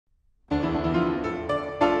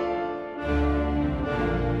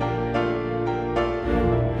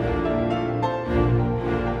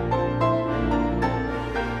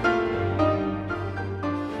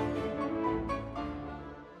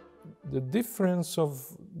difference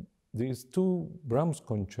of these two Brahms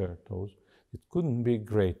concertos, it couldn't be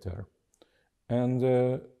greater. And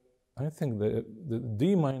I think the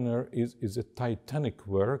D minor is a titanic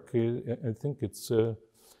work. I think it's the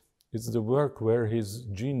work where his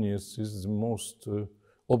genius is the most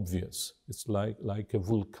obvious. It's like a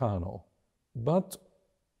volcano. But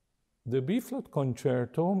the B-flat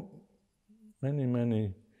concerto,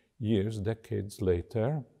 many years, decades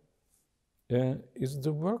later, is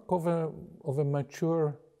the work of a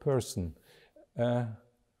mature person, a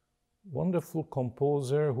wonderful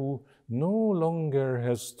composer who no longer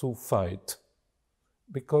has to fight,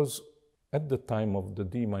 because at the time of the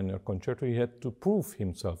D minor concerto he had to prove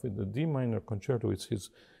himself. In the D minor concerto it's his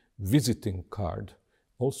visiting card,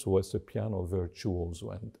 also as a piano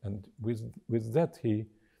virtuoso, and with that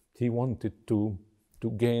he wanted to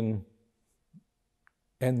gain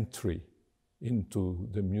entry into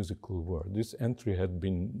the musical world. This entry had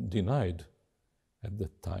been denied at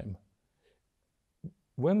that time.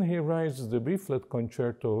 When he writes the B-flat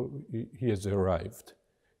concerto, he has arrived.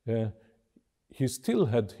 He still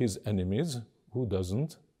had his enemies, who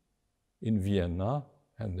doesn't, in Vienna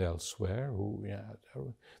and elsewhere.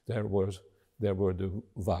 There were the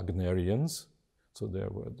Wagnerians, so there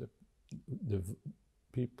were the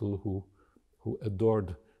people who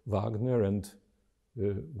adored Wagner and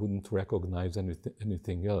wouldn't recognize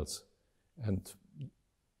anything else. And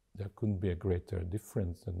there couldn't be a greater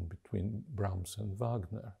difference than between Brahms and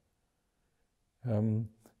Wagner.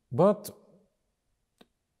 But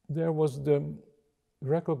there was the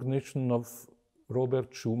recognition of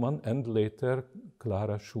Robert Schumann and later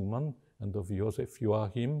Clara Schumann and of Joseph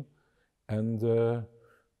Joachim and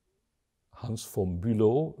Hans von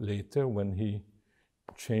Bülow later, when he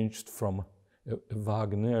changed from a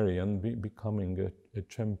Wagnerian, becoming a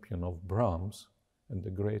champion of Brahms and a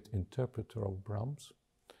great interpreter of Brahms.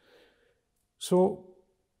 So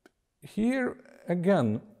here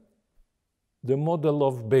again, the model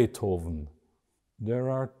of Beethoven.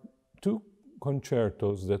 There are two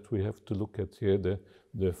concertos that we have to look at here.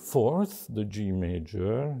 The fourth, the G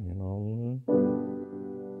major, you know.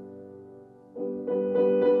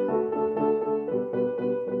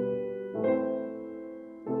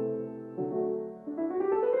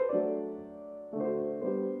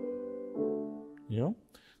 Yeah?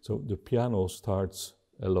 So the piano starts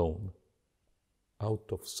alone, out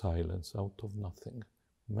of silence, out of nothing.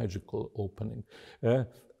 Magical opening.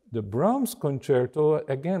 The Brahms concerto,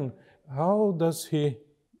 again, how does he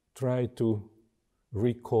try to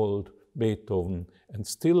recall Beethoven and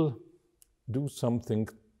still do something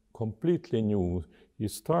completely new? He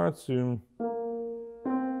starts in...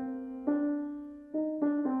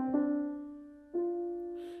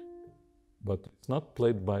 But it's not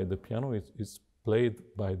played by the piano, it's played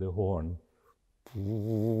by the horn.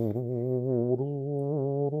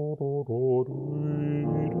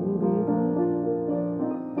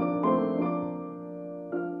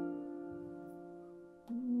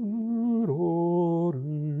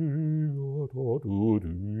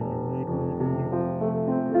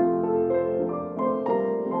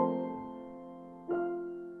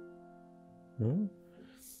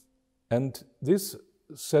 And this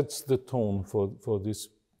sets the tone for this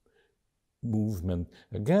movement.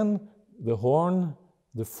 Again, the horn,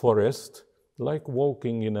 the forest, like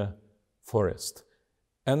walking in a forest.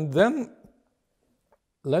 And then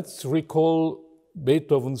let's recall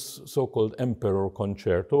Beethoven's so-called Emperor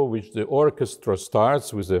Concerto, which the orchestra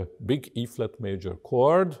starts with a big E-flat major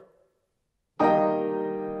chord.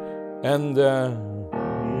 And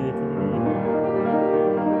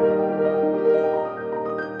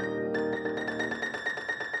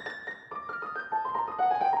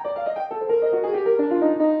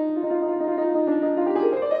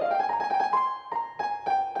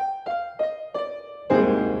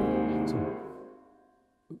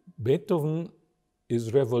Beethoven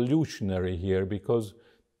is revolutionary here, because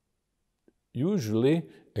usually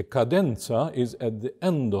a cadenza is at the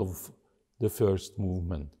end of the first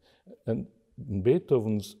movement. And in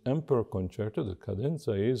Beethoven's Emperor Concerto, the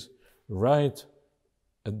cadenza is right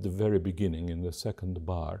at the very beginning, in the second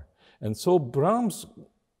bar. And so Brahms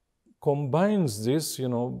combines this, you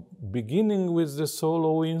know, beginning with the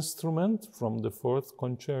solo instrument from the fourth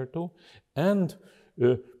concerto and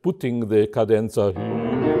putting the cadenza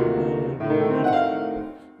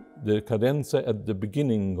at the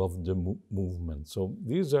beginning of the movement. So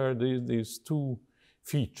these are these two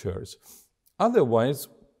features. Otherwise,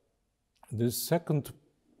 the second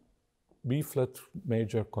B-flat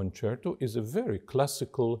major concerto is a very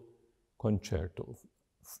classical concerto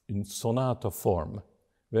in sonata form,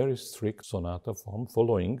 very strict sonata form,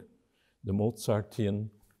 following the Mozartian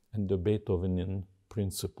and the Beethovenian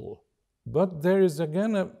principle. But there is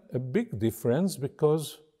again a big difference,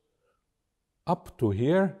 because up to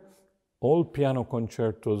here, all piano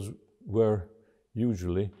concertos were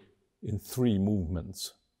usually in 3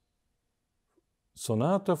 movements.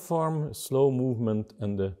 Sonata form, slow movement,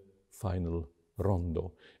 and the final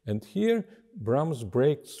rondo. And here Brahms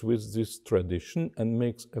breaks with this tradition and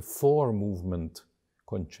makes a 4-movement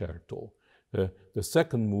concerto. The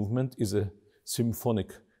second movement is a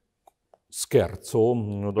symphonic scherzo.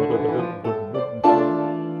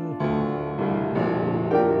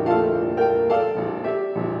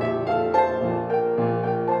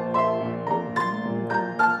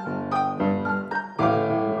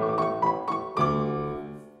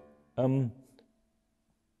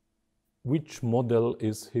 Which model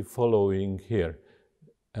is he following here?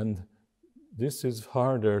 And this is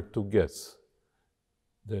harder to guess.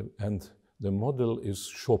 The model is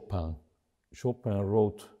Chopin. Chopin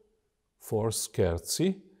wrote 4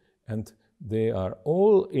 scherzi, and they are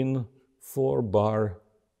all in 4-bar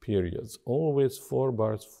periods, always 4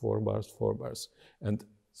 bars, 4 bars, 4 bars. And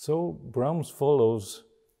so Brahms follows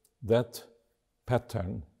that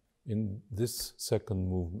pattern in this second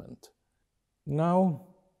movement. Now,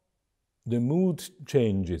 the mood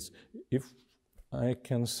changes. If I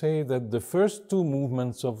can say that the first 2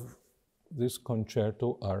 movements of this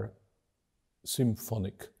concerto are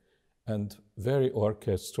symphonic and very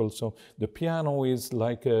orchestral. So the piano is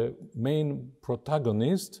like a main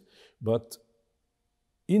protagonist, but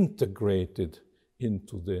integrated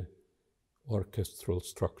into the orchestral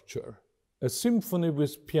structure. A symphony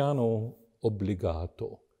with piano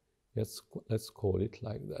obbligato. Let's call it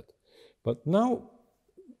like that. But now,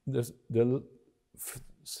 the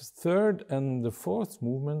third and the fourth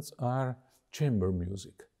movements are chamber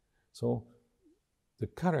music. So the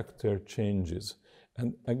character changes.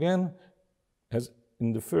 And again, as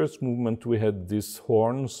in the first movement we had this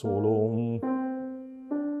horn solo.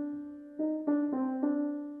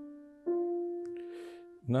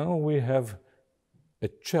 Now we have a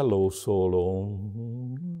cello solo.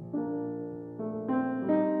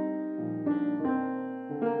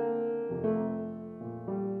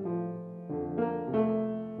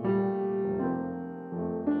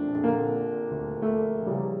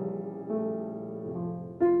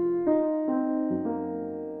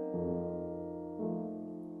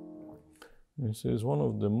 This is one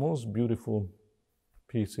of the most beautiful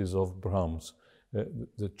pieces of Brahms.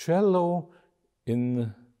 The cello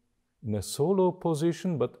in a solo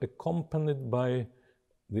position, but accompanied by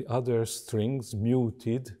the other strings,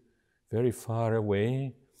 muted, very far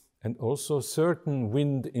away, and also certain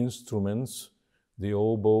wind instruments, the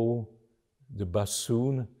oboe, the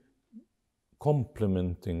bassoon,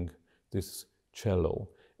 complementing this cello.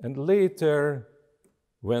 And later,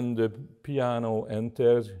 when the piano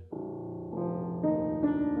enters,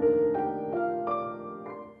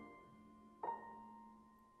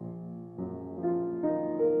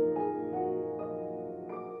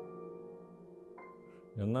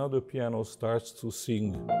 and now the piano starts to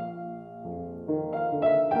sing.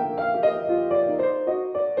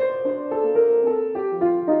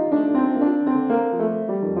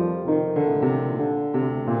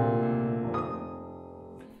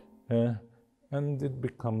 And it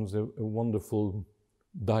becomes a wonderful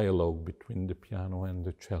dialogue between the piano and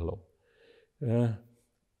the cello.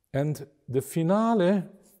 And the finale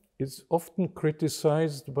is often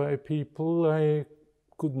criticized by people. I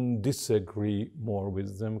couldn't disagree more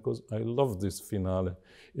with them because I love this finale.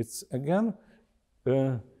 It's again,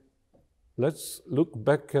 let's look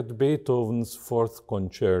back at Beethoven's 4th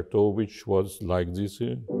concerto, which was like this.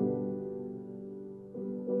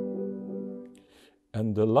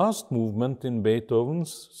 And the last movement in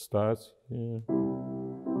Beethoven's starts here.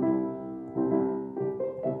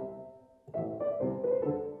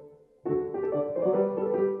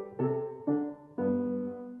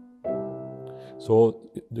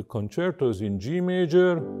 So the concerto is in G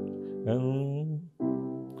major, and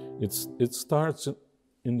it starts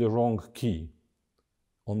in the wrong key,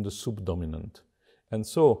 on the subdominant. And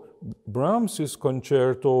so Brahms's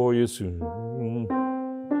concerto is,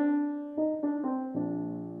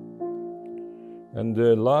 and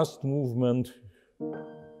the last movement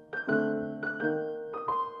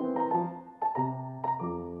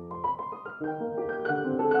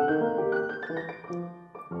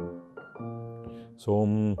so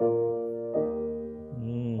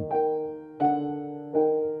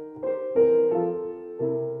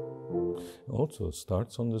also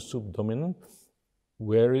starts on the subdominant.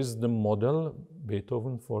 Where is the model?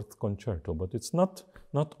 Beethoven 4th concerto, but it's not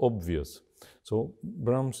obvious. So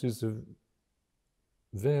Brahms is a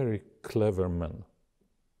very clever man.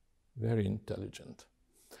 very intelligent.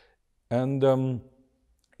 And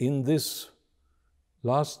in this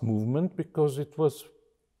last movement, because it was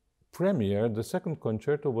premiered, the second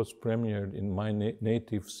concerto was premiered in my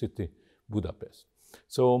native city, Budapest.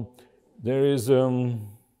 So there is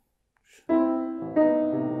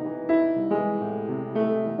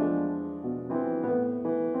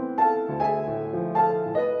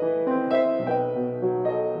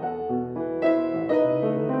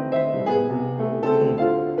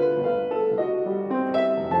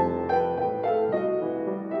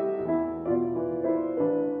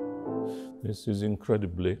this is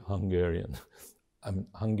incredibly Hungarian. I'm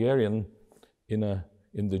Hungarian in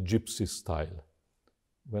the gypsy style.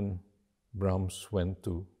 When Brahms went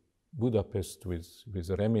to Budapest with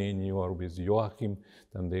Reményi or with Joachim,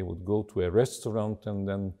 then they would go to a restaurant, and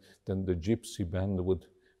then the gypsy band would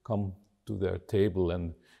come to their table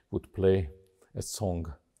and would play a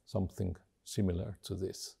song, something similar to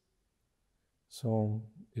this. So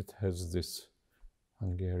it has this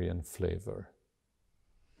Hungarian flavor.